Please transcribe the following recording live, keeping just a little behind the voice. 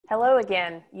Hello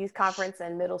again, Youth Conference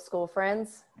and middle school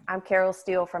friends. I'm Carol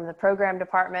Steele from the Program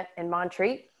Department in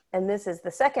Montreat, and this is the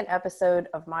second episode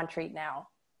of Montreat Now.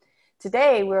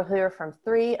 Today, we'll hear from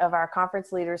three of our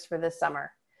conference leaders for this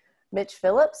summer. Mich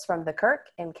Phillips from the Kirk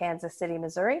in Kansas City,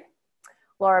 Missouri,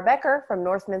 Laura Becker from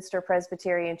Northminster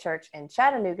Presbyterian Church in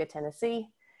Chattanooga, Tennessee,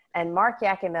 and Mark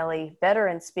Yaconelli,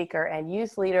 veteran speaker and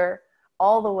youth leader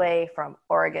all the way from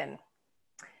Oregon.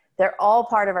 They're all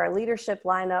part of our leadership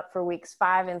lineup for weeks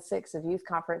 5 and 6 of Youth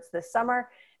Conference this summer,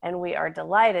 and we are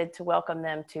delighted to welcome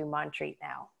them to Montreat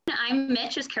Now. I'm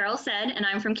Mitch, as Carol said, and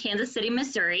I'm from Kansas City,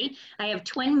 Missouri. I have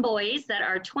twin boys that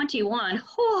are 21.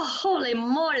 Oh, holy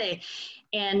moly.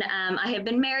 And I have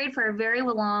been married for a very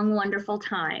long, wonderful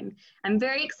time. I'm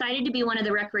very excited to be one of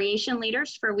the recreation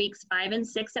leaders for weeks 5 and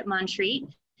 6 at Montreat,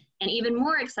 and even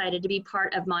more excited to be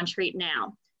part of Montreat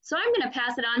Now. So I'm going to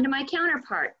pass it on to my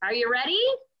counterpart. Are you ready?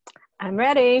 I'm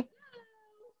ready.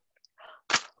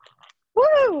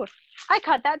 Woo! I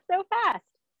caught that so fast.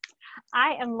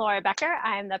 I am Laura Becker.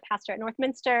 I'm the pastor at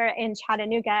Northminster in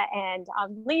Chattanooga, and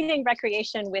I'm leading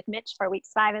recreation with Mitch for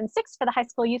weeks 5 and 6 for the high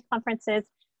school youth conferences.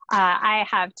 I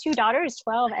have two daughters,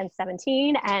 12 and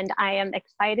 17, and I am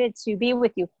excited to be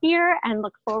with you here and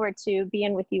look forward to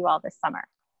being with you all this summer.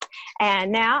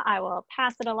 And now I will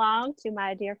pass it along to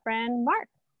my dear friend, Mark.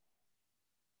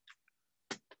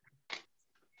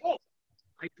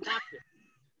 I dropped it.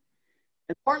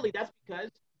 And partly that's because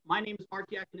my name is Mark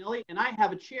Yaconelli and I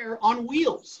have a chair on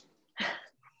wheels.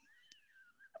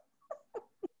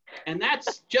 And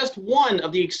that's just one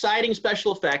of the exciting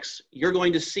special effects you're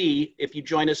going to see if you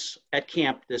join us at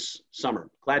camp this summer.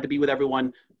 Glad to be with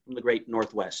everyone from the great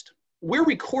Northwest. We're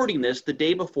recording this the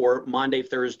day before Maundy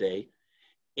Thursday.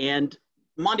 And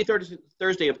Maundy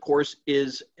Thursday, of course,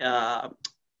 is an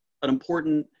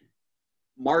important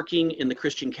marking in the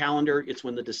Christian calendar. It's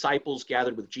when the disciples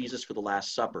gathered with Jesus for the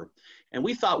Last Supper. And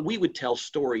we thought we would tell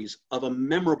stories of a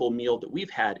memorable meal that we've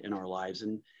had in our lives.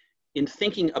 And in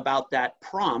thinking about that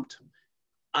prompt,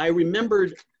 I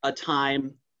remembered a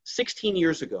time 16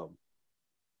 years ago.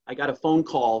 I got a phone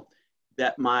call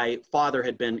that my father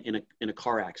had been in a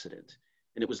car accident.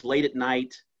 And it was late at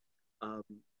night.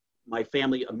 My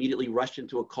family immediately rushed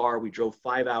into a car. We drove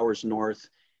 5 hours north.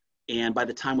 And by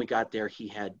the time we got there, he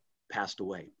had passed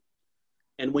away.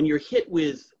 And when you're hit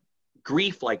with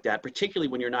grief like that, particularly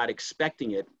when you're not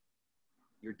expecting it,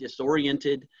 you're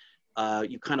disoriented,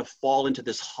 you kind of fall into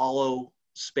this hollow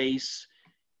space,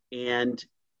 and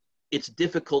it's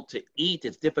difficult to eat,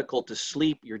 it's difficult to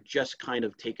sleep, you're just kind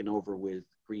of taken over with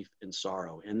grief and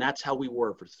sorrow. And that's how we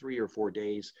were for 3 or 4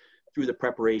 days through the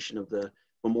preparation of the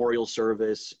memorial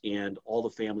service and all the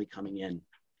family coming in.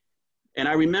 And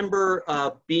I remember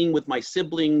being with my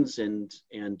siblings and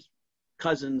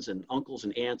cousins and uncles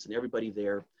and aunts and everybody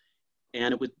there.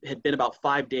 And it had been about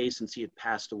 5 days since he had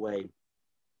passed away.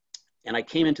 And I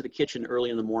came into the kitchen early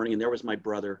in the morning, and there was my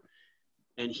brother,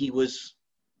 and he was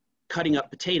cutting up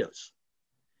potatoes.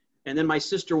 And then my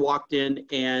sister walked in,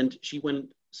 and she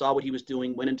saw what he was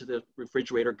doing, went into the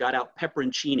refrigerator, got out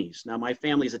pepperoncinis. Now my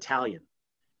family's Italian.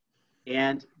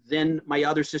 And then my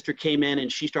other sister came in,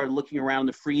 and she started looking around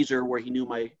the freezer where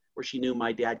she knew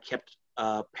my dad kept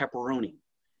pepperoni.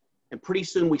 And pretty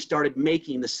soon we started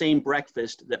making the same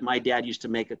breakfast that my dad used to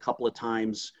make a couple of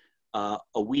times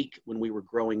a week when we were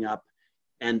growing up.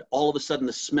 And all of a sudden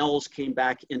the smells came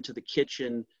back into the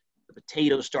kitchen. The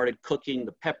potatoes started cooking.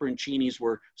 The pepperoncinis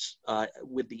were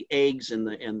with the eggs and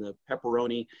the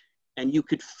pepperoni. And you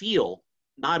could feel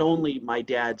not only my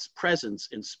dad's presence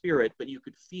and spirit, but you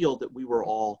could feel that we were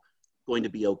all going to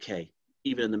be okay,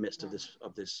 even in the midst of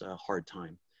this hard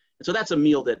time. And so that's a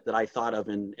meal that I thought of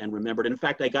and remembered. In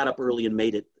fact, I got up early and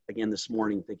made it again this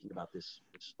morning thinking about this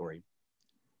story.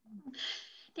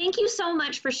 Thank you so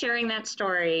much for sharing that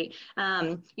story.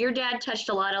 Your dad touched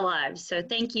a lot of lives, so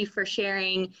thank you for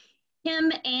sharing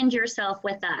him and yourself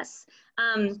with us.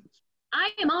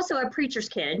 I am also a preacher's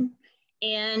kid,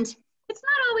 and it's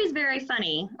not always very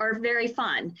funny or very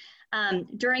fun.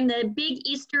 During the big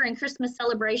Easter and Christmas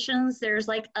celebrations, there's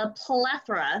like a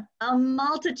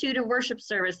multitude of worship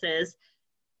services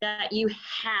that you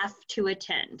have to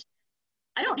attend.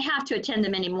 I don't have to attend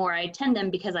them anymore. I attend them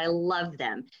because I love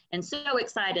them, and so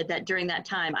excited that during that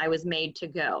time I was made to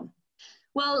go.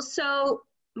 Well, so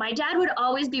my dad would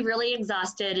always be really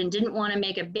exhausted and didn't want to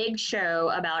make a big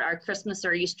show about our Christmas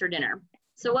or Easter dinner.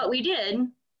 So what we did,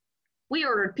 we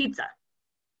ordered pizza.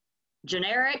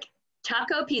 Generic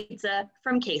taco pizza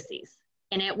from Casey's,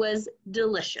 and it was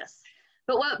delicious.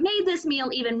 But what made this meal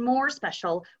even more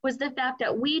special was the fact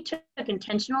that we took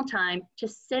intentional time to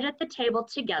sit at the table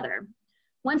together,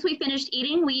 Once we finished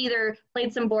eating, we either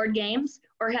played some board games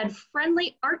or had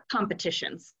friendly art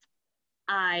competitions.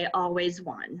 I always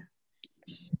won.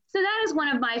 So that is one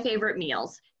of my favorite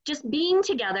meals. Just being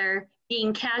together,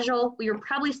 being casual. We were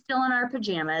probably still in our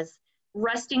pajamas,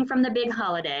 resting from the big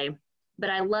holiday, but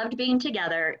I loved being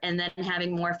together and then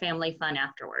having more family fun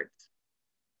afterwards.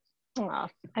 Oh,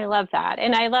 I love that.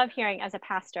 And I love hearing as a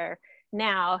pastor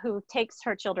now who takes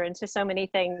her children to so many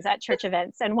things at church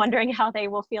events and wondering how they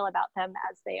will feel about them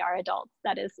as they are adults.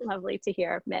 That is lovely to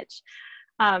hear, Mitch.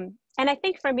 And I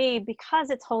think for me,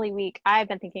 because it's Holy Week, I've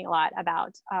been thinking a lot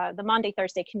about the Maundy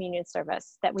Thursday communion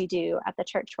service that we do at the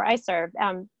church where I serve,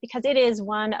 because it is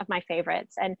one of my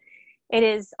favorites. And it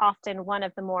is often one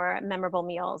of the more memorable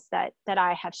meals that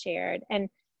I have shared. And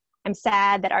I'm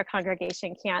sad that our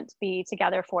congregation can't be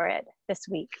together for it this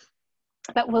week.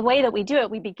 But the way that we do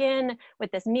it, we begin with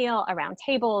this meal around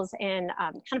tables in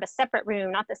kind of a separate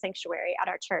room, not the sanctuary at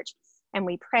our church. And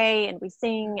we pray and we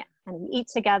sing and we eat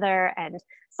together. And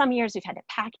some years we've had to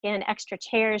pack in extra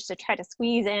chairs to try to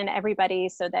squeeze in everybody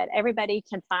so that everybody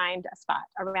can find a spot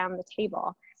around the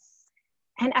table.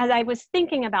 And as I was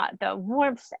thinking about the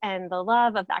warmth and the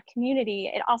love of that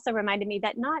community, it also reminded me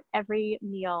that not every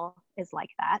meal is like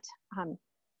that. And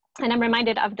I'm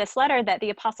reminded of this letter that the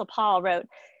Apostle Paul wrote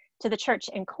to the church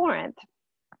in Corinth.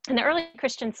 And the early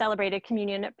Christians celebrated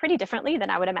communion pretty differently than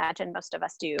I would imagine most of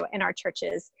us do in our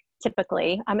churches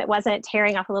typically. It wasn't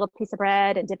tearing off a little piece of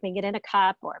bread and dipping it in a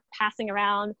cup or passing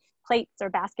around plates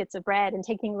or baskets of bread and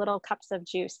taking little cups of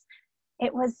juice.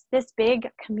 It was this big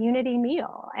community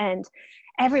meal, and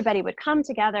everybody would come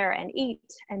together and eat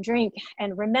and drink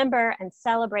and remember and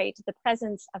celebrate the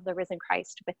presence of the risen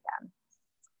Christ with them.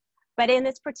 But in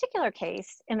this particular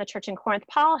case, in the church in Corinth,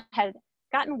 Paul had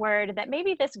gotten word that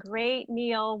maybe this great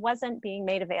meal wasn't being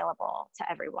made available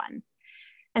to everyone.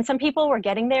 And some people were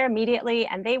getting there immediately,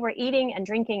 and they were eating and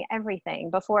drinking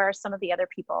everything before some of the other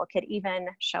people could even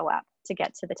show up to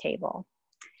get to the table.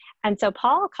 And so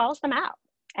Paul calls them out.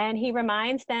 And he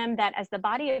reminds them that as the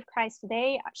body of Christ,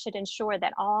 they should ensure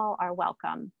that all are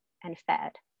welcome and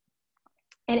fed.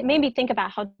 And it made me think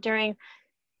about how during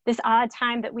this odd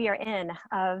time that we are in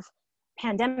of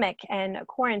pandemic and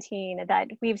quarantine, that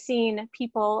we've seen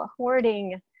people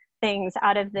hoarding things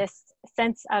out of this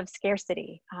sense of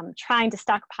scarcity, trying to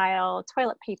stockpile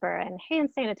toilet paper and hand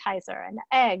sanitizer and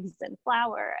eggs and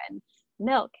flour and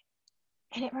milk.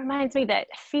 And it reminds me that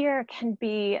fear can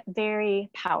be very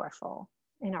powerful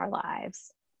in our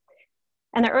lives.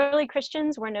 And the early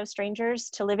Christians were no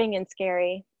strangers to living in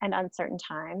scary and uncertain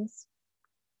times.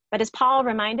 But as Paul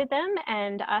reminded them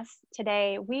and us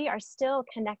today, we are still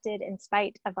connected in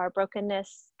spite of our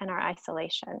brokenness and our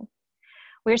isolation.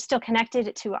 We're still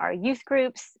connected to our youth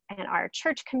groups and our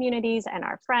church communities and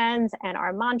our friends and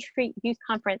our Montreat Youth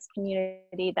Conference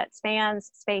community that spans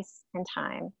space and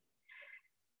time.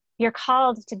 You're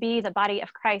called to be the body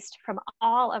of Christ from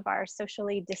all of our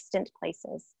socially distant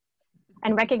places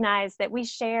and recognize that we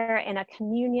share in a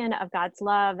communion of God's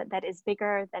love that is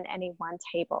bigger than any one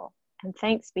table. And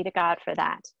thanks be to God for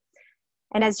that.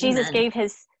 And as Jesus gave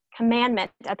his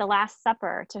commandment at the Last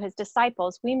Supper to his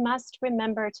disciples, we must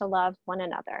remember to love one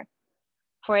another.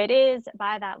 For it is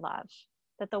by that love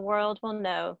that the world will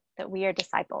know that we are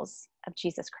disciples of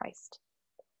Jesus Christ.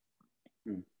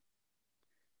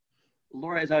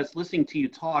 Laura, as I was listening to you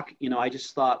talk, I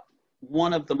just thought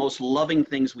one of the most loving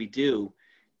things we do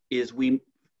is we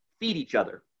feed each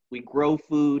other. We grow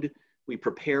food, we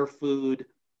prepare food,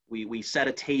 we set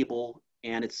a table,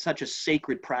 and it's such a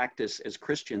sacred practice as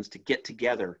Christians to get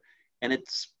together. And it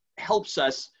helps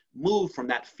us move from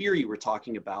that fear you were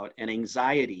talking about and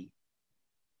anxiety.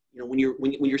 When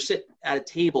you're sitting at a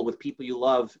table with people you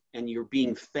love and you're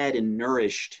being fed and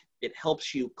nourished, it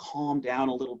helps you calm down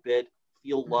a little bit,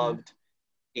 feel loved,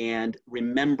 and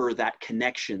remember that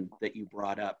connection that you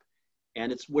brought up.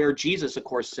 And it's where Jesus, of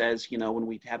course, says, when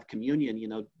we have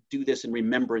communion, do this in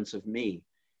remembrance of me.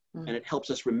 And it helps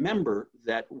us remember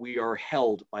that we are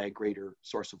held by a greater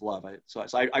source of love. So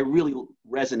I really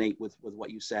resonate with what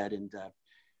you said, and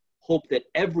hope that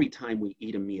every time we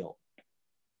eat a meal,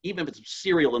 even if it's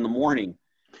cereal in the morning,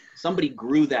 somebody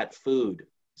grew that food,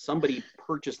 somebody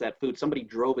purchased that food, somebody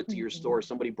drove it to your store,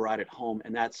 somebody brought it home,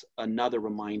 and that's another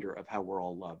reminder of how we're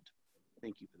all loved.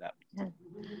 Thank you for that.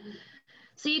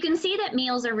 So you can see that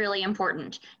meals are really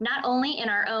important, not only in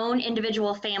our own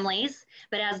individual families,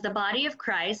 but as the body of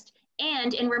Christ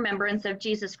and in remembrance of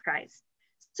Jesus Christ.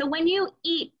 So when you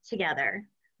eat together,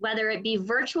 whether it be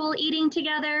virtual eating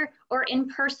together or in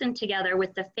person together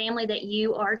with the family that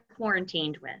you are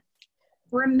quarantined with,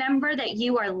 remember that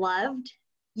you are loved,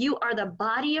 you are the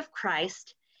body of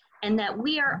Christ, and that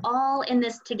we are all in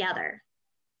this together.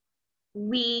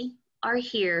 We are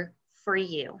here for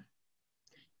you,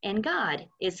 and God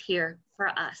is here for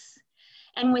us.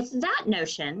 And with that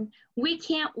notion, we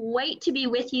can't wait to be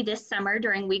with you this summer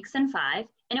during weeks and 5.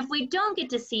 And if we don't get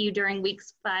to see you during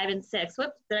weeks 5 and 6,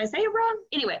 whoops, did I say it wrong?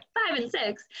 Anyway, 5 and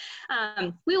 6,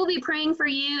 we will be praying for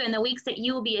you in the weeks that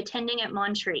you will be attending at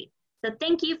Montreat. So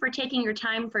thank you for taking your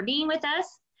time for being with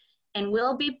us, and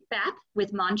we'll be back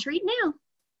with Montreat Now.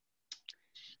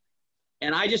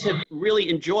 And I just have really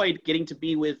enjoyed getting to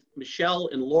be with Michelle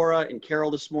and Laura and Carol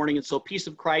this morning. And so peace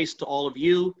of Christ to all of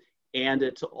you and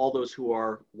to all those who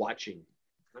are watching.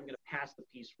 I'm going to pass the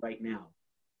piece right now.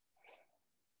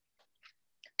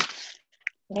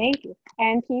 Thank you.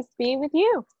 And peace be with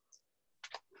you.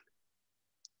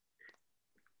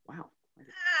 Wow.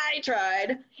 I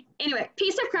tried. Anyway,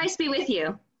 peace of Christ be with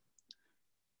you.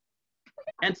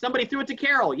 And somebody threw it to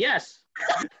Carol. Yes.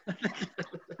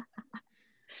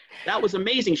 That was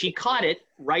amazing. She caught it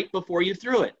right before you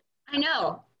threw it. I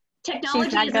know. Technology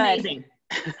is good. amazing.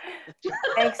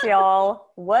 Thanks,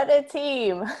 y'all. What a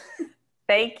team.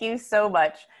 Thank you so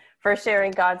much for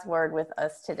sharing God's word with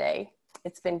us today.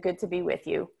 It's been good to be with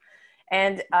you.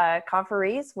 And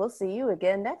conferees, we'll see you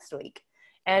again next week.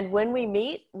 And when we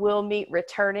meet, we'll meet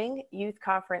returning Youth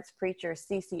Conference preacher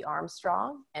Cece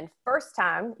Armstrong and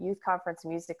first-time Youth Conference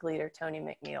music leader Tony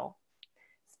McNeil.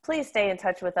 Please stay in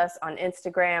touch with us on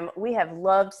Instagram. We have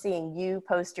loved seeing you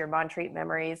post your Montreat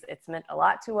memories. It's meant a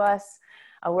lot to us.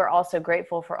 We're also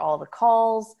grateful for all the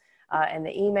calls and the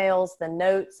emails, the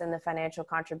notes, and the financial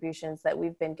contributions that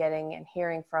we've been getting and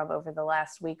hearing from over the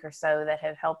last week or so that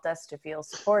have helped us to feel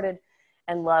supported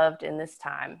and loved in this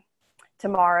time.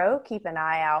 Tomorrow, keep an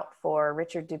eye out for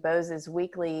Richard Dubos's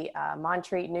weekly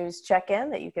Montreat News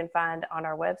check-in that you can find on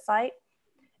our website.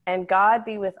 And God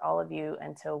be with all of you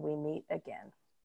until we meet again.